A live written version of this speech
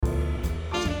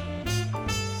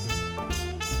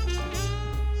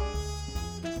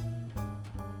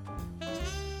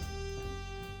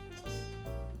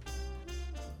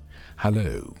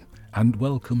Hello, and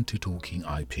welcome to Talking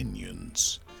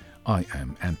Opinions. I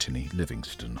am Anthony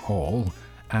Livingston Hall,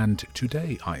 and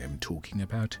today I am talking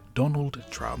about Donald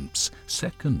Trump's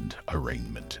second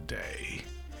arraignment day.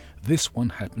 This one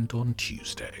happened on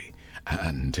Tuesday,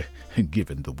 and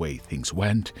given the way things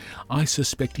went, I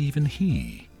suspect even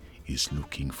he is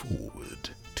looking forward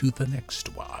to the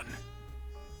next one.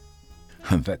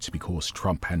 And that's because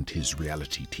Trump and his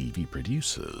reality TV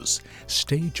producers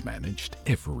stage-managed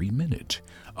every minute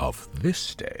of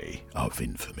this day of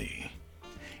infamy.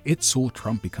 It saw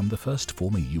Trump become the first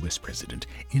former US president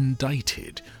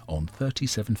indicted on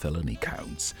 37 felony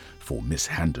counts for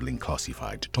mishandling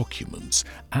classified documents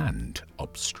and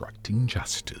obstructing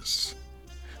justice.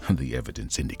 The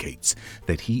evidence indicates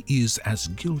that he is as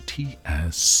guilty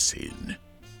as sin.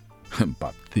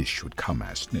 But this should come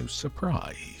as no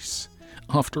surprise.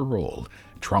 After all,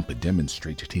 Trump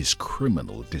demonstrated his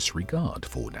criminal disregard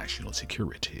for national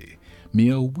security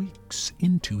mere weeks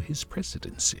into his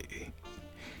presidency.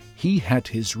 He had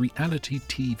his reality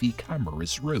TV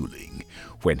cameras rolling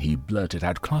when he blurted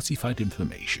out classified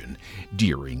information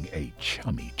during a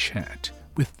chummy chat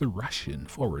with the Russian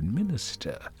foreign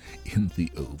minister in the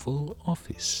Oval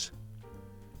Office.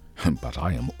 But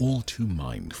I am all too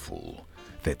mindful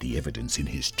that the evidence in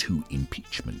his two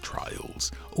impeachment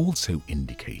trials also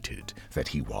indicated that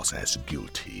he was as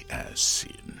guilty as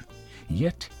sin.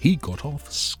 Yet he got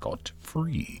off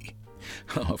scot-free.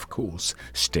 Of course,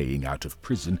 staying out of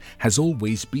prison has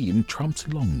always been Trump's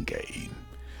long game.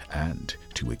 And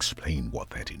to explain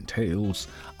what that entails,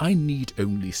 I need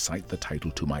only cite the title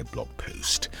to my blog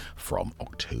post from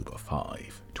October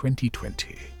 5,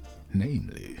 2020,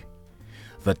 namely,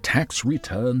 "The Tax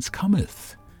Returns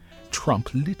Cometh.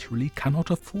 Trump literally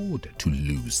cannot afford to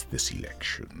lose this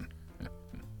election."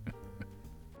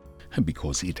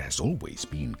 Because it has always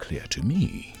been clear to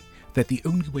me that the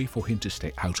only way for him to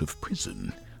stay out of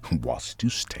prison was to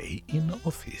stay in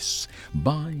office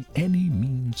by any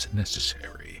means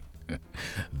necessary.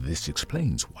 This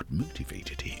explains what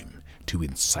motivated him to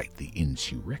incite the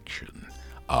insurrection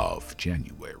of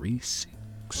January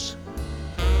 6.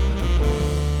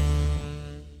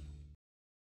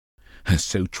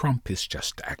 So Trump is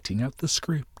just acting out the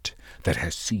script that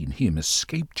has seen him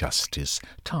escape justice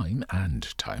time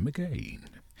and time again.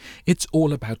 It's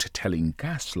all about telling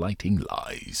gaslighting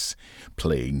lies,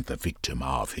 playing the victim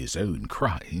of his own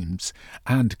crimes,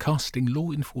 and casting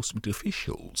law enforcement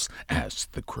officials as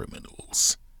the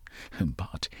criminals.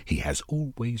 But he has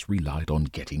always relied on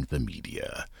getting the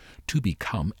media to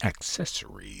become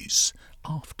accessories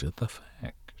after the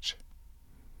fact.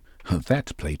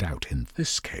 That played out in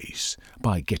this case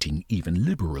by getting even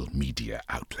liberal media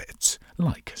outlets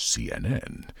like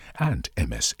CNN and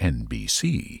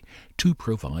MSNBC to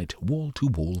provide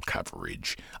wall-to-wall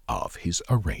coverage of his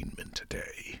arraignment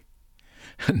day.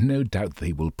 No doubt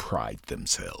they will pride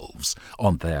themselves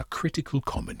on their critical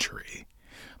commentary,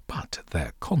 but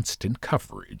their constant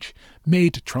coverage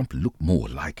made Trump look more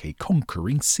like a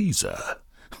conquering Caesar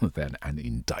than an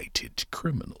indicted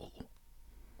criminal.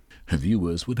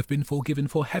 Viewers would have been forgiven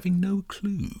for having no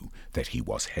clue that he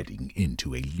was heading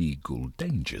into a legal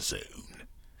danger zone.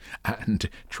 And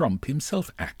Trump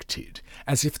himself acted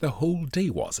as if the whole day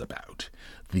was about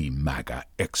the MAGA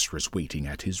extras waiting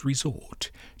at his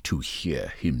resort to hear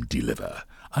him deliver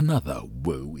another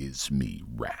woe-is-me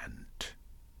rant.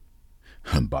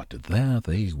 But there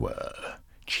they were,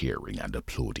 cheering and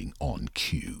applauding on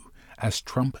cue as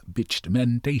Trump bitched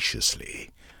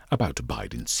mendaciously about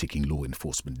Biden sicking law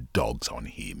enforcement dogs on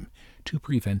him to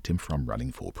prevent him from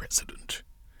running for president.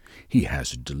 He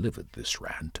has delivered this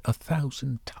rant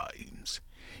 1,000 times,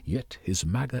 yet his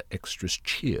MAGA extras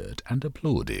cheered and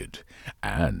applauded,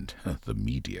 and the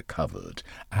media covered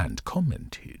and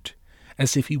commented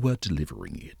as if he were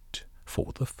delivering it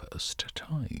for the first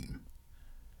time.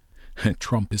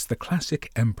 Trump is the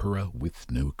classic emperor with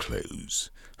no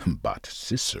clothes, but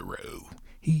Cicero,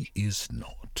 he is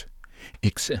not.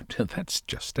 Except that's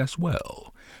just as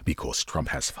well, because Trump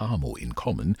has far more in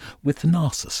common with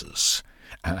Narcissus,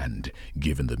 and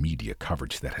given the media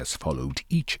coverage that has followed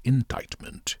each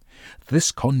indictment,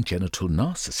 this congenital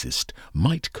narcissist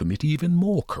might commit even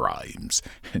more crimes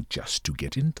just to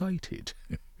get indicted.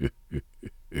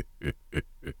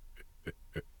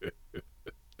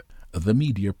 The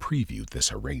media previewed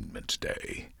this arraignment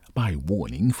day by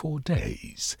warning for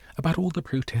days about all the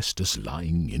protesters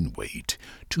lying in wait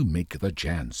to make the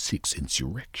Jan 6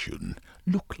 insurrection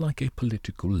look like a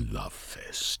political love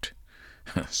fest.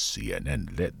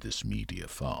 CNN led this media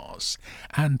farce,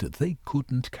 and they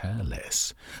couldn't care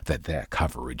less that their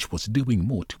coverage was doing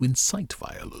more to incite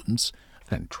violence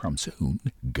than Trump's own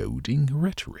goading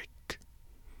rhetoric.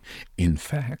 In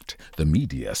fact, the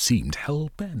media seemed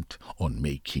hell-bent on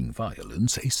making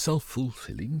violence a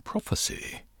self-fulfilling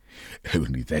prophecy.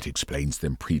 Only that explains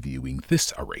them previewing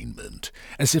this arraignment,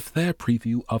 as if their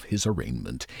preview of his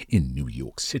arraignment in New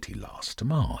York City last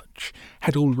March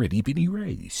had already been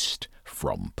erased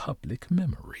from public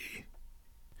memory.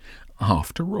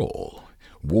 After all,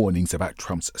 warnings about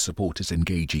Trump's supporters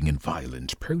engaging in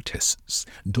violent protests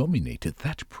dominated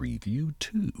that preview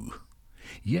too.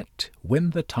 Yet,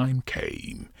 when the time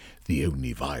came, the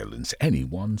only violence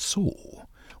anyone saw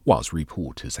was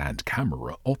reporters and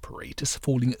camera operators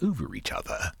falling over each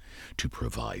other to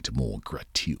provide more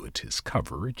gratuitous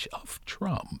coverage of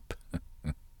Trump.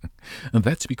 And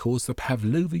that's because the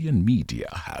Pavlovian media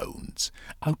hounds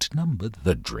outnumbered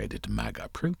the dreaded MAGA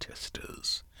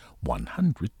protesters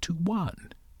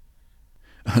 100-1.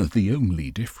 The only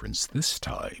difference this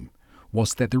time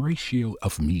was that the ratio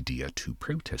of media to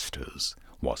protesters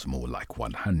was more like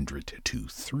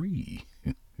 100-3.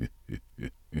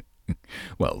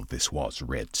 Well, this was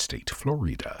red state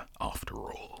Florida, after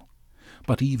all.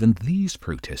 But even these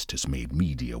protesters made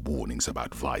media warnings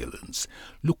about violence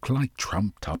look like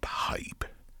trumped-up hype.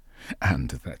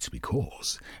 And that's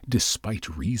because,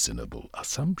 despite reasonable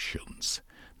assumptions,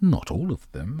 not all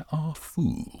of them are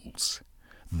fools.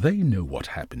 They know what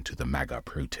happened to the MAGA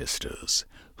protesters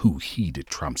who heeded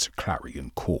Trump's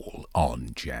clarion call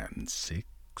on Jan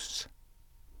 6.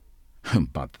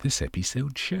 But this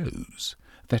episode shows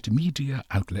that media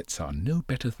outlets are no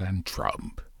better than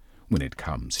Trump when it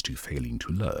comes to failing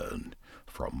to learn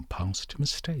from past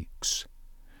mistakes.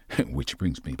 Which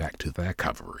brings me back to their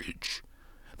coverage.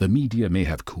 The media may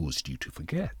have caused you to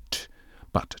forget,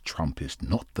 but Trump is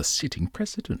not the sitting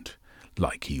president,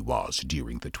 like he was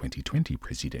during the 2020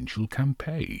 presidential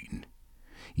campaign.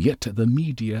 Yet the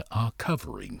media are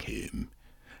covering him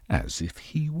as if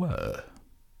he were.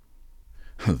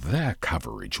 Their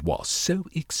coverage was so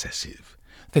excessive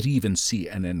that even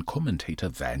CNN commentator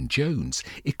Van Jones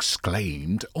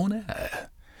exclaimed on air,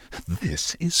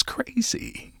 "This is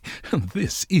crazy.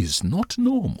 This is not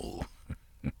normal."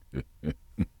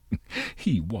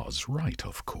 He was right,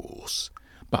 of course.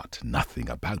 But nothing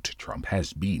about Trump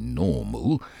has been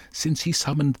normal since he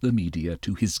summoned the media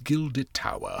to his gilded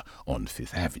tower on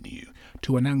Fifth Avenue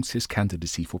to announce his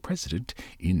candidacy for president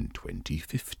in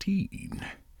 2015.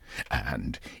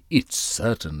 And it's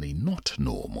certainly not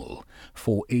normal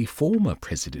for a former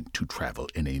president to travel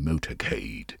in a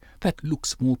motorcade that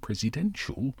looks more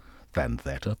presidential than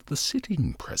that of the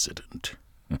sitting president.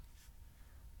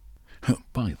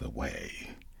 By the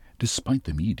way, despite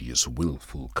the media's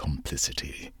willful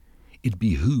complicity, it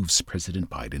behooves President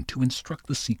Biden to instruct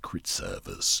the Secret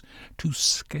Service to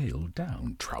scale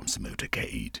down Trump's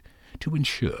motorcade to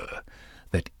ensure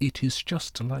that it is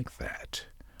just like that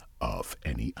of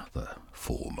any other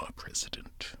former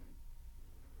president.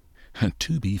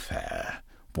 To be fair,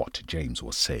 what James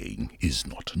was saying is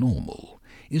not normal,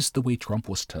 is the way Trump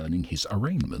was turning his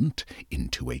arraignment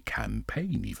into a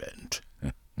campaign event.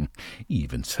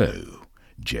 Even so,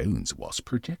 Jones was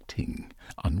projecting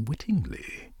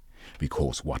unwittingly,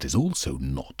 because what is also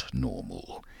not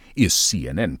normal is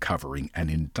CNN covering an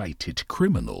indicted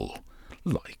criminal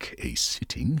like a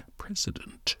sitting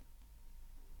president.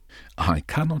 I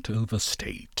cannot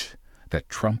overstate that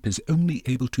Trump is only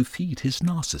able to feed his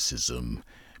narcissism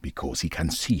because he can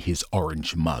see his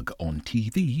orange mug on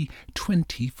TV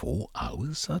 24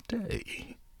 hours a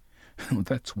day.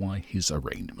 That's why his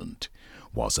arraignment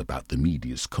was about the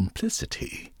media's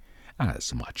complicity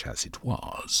as much as it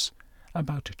was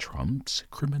about Trump's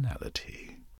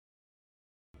criminality.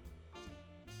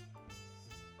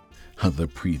 The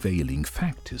prevailing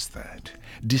fact is that,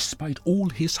 despite all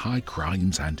his high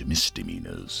crimes and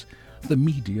misdemeanors, the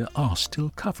media are still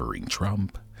covering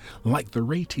Trump like the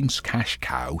ratings cash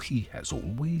cow he has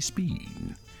always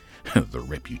been. The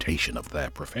reputation of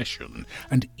their profession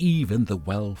and even the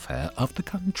welfare of the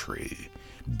country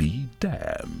be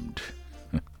damned.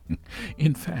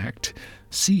 In fact,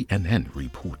 CNN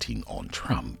reporting on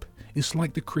Trump is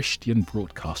like the Christian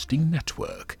Broadcasting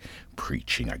Network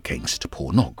preaching against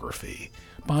pornography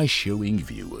by showing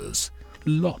viewers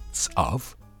lots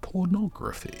of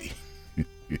pornography.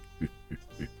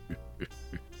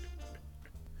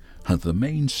 The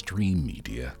mainstream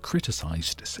media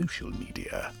criticized social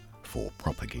media for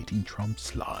propagating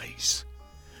Trump's lies.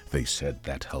 They said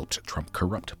that helped Trump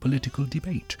corrupt political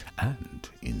debate and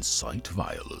incite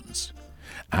violence.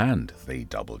 And they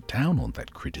doubled down on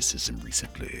that criticism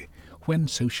recently when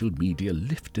social media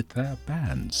lifted their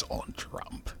bans on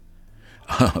Trump.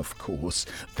 Of course,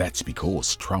 that's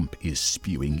because Trump is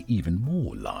spewing even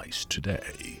more lies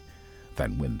today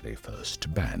than when they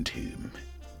first banned him.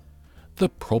 The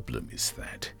problem is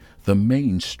that the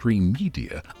mainstream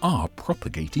media are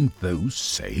propagating those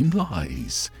same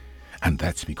lies, and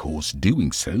that's because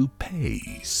doing so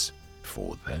pays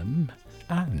for them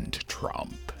and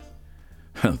Trump.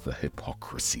 The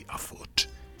hypocrisy afoot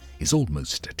is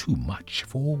almost too much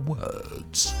for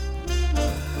words.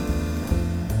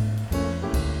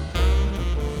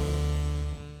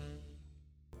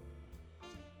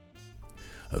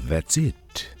 That's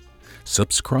it.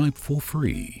 Subscribe for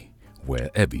free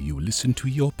wherever you listen to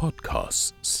your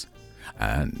podcasts.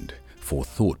 And for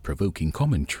thought-provoking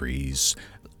commentaries,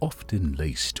 often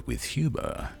laced with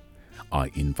humor, I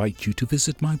invite you to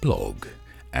visit my blog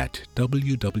at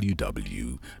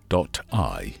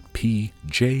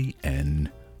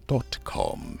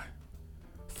www.ipinionsj.com.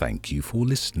 Thank you for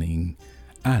listening,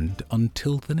 and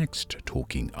until the next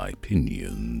Talking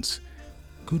Opinions,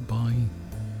 goodbye.